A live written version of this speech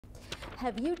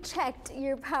Have you checked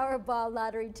your Powerball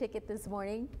lottery ticket this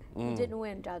morning? You didn't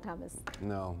win, John Thomas.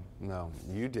 No,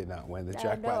 you did not win the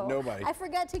jackpot. No. Nobody. I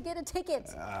forgot to get a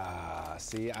ticket.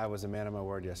 See, I was a man of my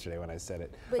word yesterday when I said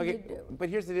it. But okay, you do. But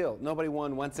here's the deal. Nobody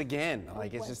won once again.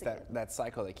 Like, it's just that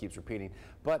cycle that keeps repeating.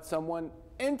 But someone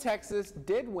in Texas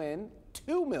did win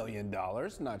 $2 million,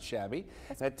 not shabby.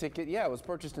 That ticket, yeah, it was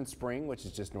purchased in Spring, which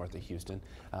is just north of Houston.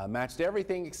 Matched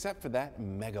everything except for that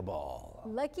mega ball.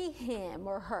 Lucky him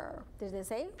or her. Did they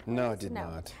say? No, it did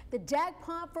not. The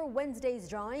jackpot for Wednesday's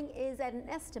drawing is at an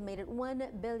estimated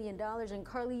 $1 billion. And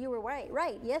Carly, you were right.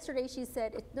 Yesterday she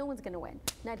said no one's going to win.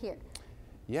 Not here.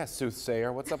 Yes,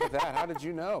 soothsayer. What's up with that? How did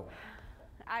you know?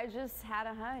 I just had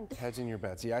a hunch. Hedging your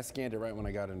bets. Yeah, I scanned it right when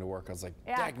I got into work. I was like,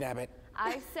 dag nabbit.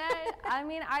 I said,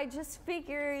 I just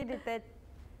figured that,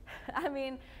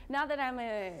 not that I'm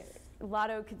a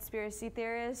lotto conspiracy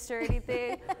theorist or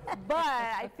anything, but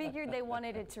I figured they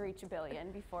wanted it to reach $1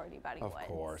 billion before anybody won. Of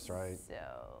course, right?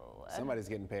 So somebody's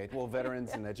getting paid. Well,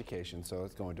 veterans and education, so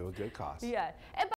it's going to a good cause. Yeah.